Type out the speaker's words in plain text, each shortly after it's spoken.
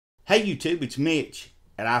Hey YouTube, it's Mitch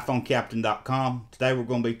at iPhoneCaptain.com. Today we're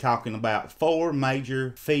going to be talking about 4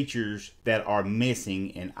 major features that are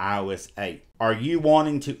missing in iOS 8. Are you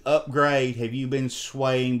wanting to upgrade? Have you been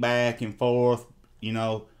swaying back and forth? You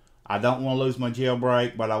know, I don't want to lose my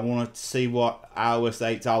jailbreak, but I want to see what iOS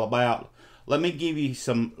 8 is all about. Let me give you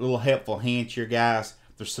some little helpful hints here, guys.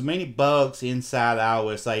 There's so many bugs inside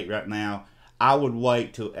iOS 8 right now. I would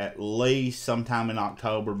wait till at least sometime in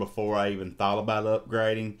October before I even thought about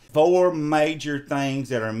upgrading. 4 major things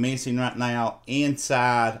that are missing right now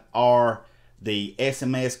inside are the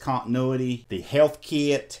SMS continuity, the health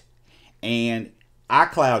kit, and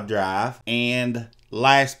iCloud Drive. And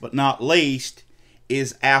last but not least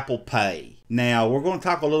is Apple Pay. Now we're going to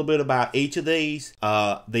talk a little bit about each of these.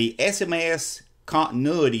 The SMS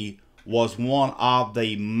continuity was one of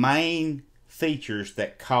the main features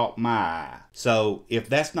that caught my eye. So if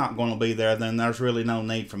that's not going to be there, then there's really no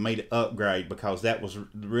need for me to upgrade, because that was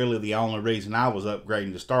really the only reason I was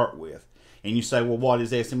upgrading to start with. And you say, well, what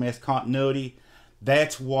is SMS continuity?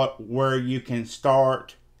 That's where you can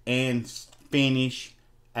start and finish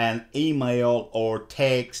an email or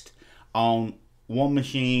text on one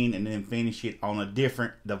machine and then finish it on a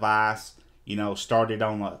different device. You know, start it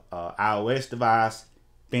on an iOS device,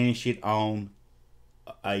 finish it on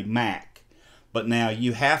a Mac. But now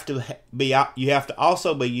you have to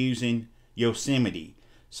also be using Yosemite.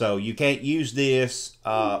 So you can't use this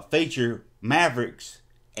feature. Mavericks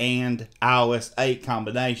and iOS 8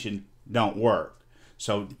 combination don't work.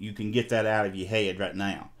 So you can get that out of your head right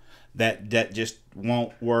now. That just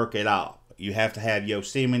won't work at all. You have to have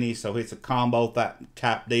Yosemite, so it's a combo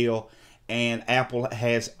type deal. And Apple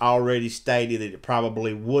has already stated that it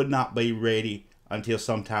probably would not be ready until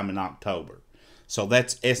sometime in October. So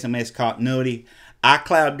that's SMS continuity.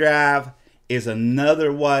 iCloud Drive is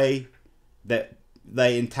another way that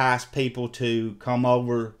they entice people to come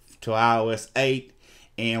over to iOS 8.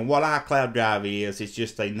 And what iCloud Drive is, it's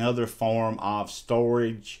just another form of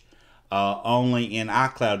storage only in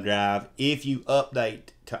iCloud Drive. If you update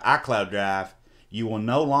to iCloud Drive, you will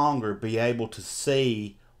no longer be able to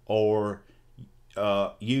see or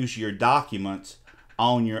use your documents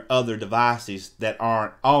on your other devices that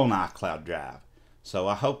aren't on iCloud Drive. So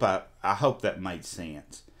I hope that made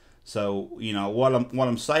sense. So, you know, what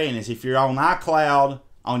I'm saying is, if you're on iCloud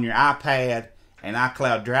on your iPad and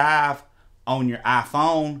iCloud Drive on your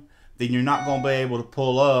iPhone, then you're not going to be able to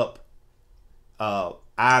pull up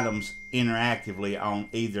items interactively on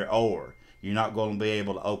either or. You're not going to be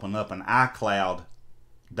able to open up an iCloud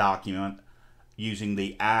document using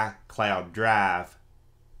the iCloud Drive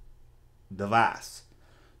device.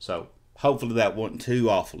 So hopefully that wasn't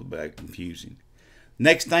too awful bit confusing.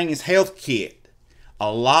 Next thing is health kit.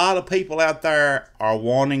 A lot of people out there are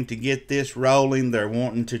wanting to get this rolling. They're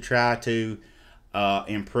wanting to try to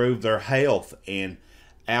improve their health. And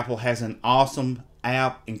Apple has an awesome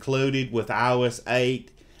app included with iOS 8.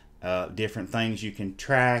 Different things you can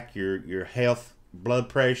track, your health, blood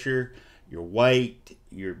pressure, your weight,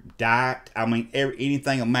 your diet. I mean,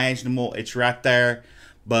 anything imaginable, it's right there.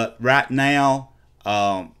 But right now,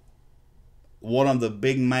 one of the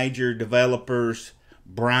big major developers,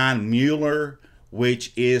 Brian Mueller,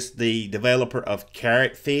 which is the developer of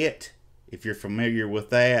Carrot Fit, if you're familiar with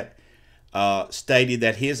that, stated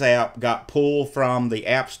that his app got pulled from the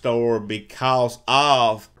App Store because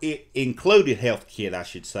of it included Health Kit, I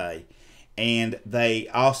should say, and they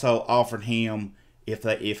also offered him,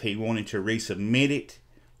 if he wanted to resubmit it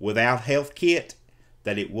without Health Kit,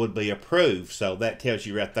 that it would be approved. So that tells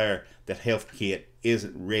you right there that Health Kit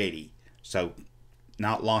isn't ready. So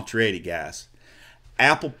not launch ready, guys.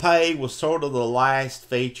 Apple Pay was sort of the last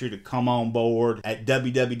feature to come on board at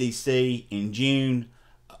WWDC in June.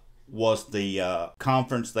 Was the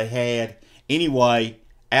conference they had. Anyway,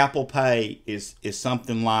 Apple Pay is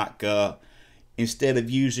something like, instead of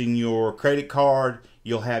using your credit card,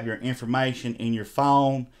 you'll have your information in your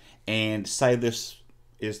phone, and say this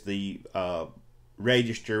is the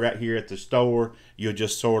register right here at the store. You'll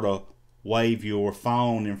just sort of wave your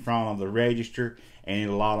phone in front of the register, and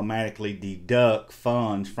it'll automatically deduct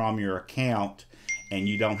funds from your account, and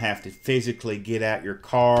you don't have to physically get out your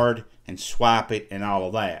card and swipe it and all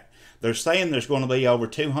of that. They're saying there's going to be over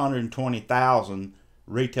 220,000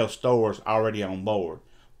 retail stores already on board.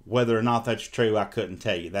 Whether or not that's true, I couldn't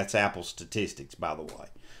tell you. That's Apple statistics, by the way.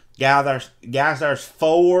 Guys, there's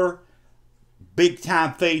 4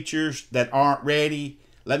 big-time features that aren't ready.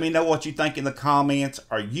 Let me know what you think in the comments.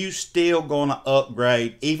 Are you still going to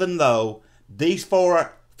upgrade even though these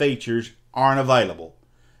 4 features aren't available?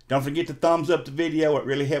 Don't forget to thumbs up the video. It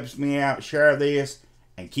really helps me out. Share this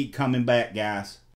and keep coming back, guys.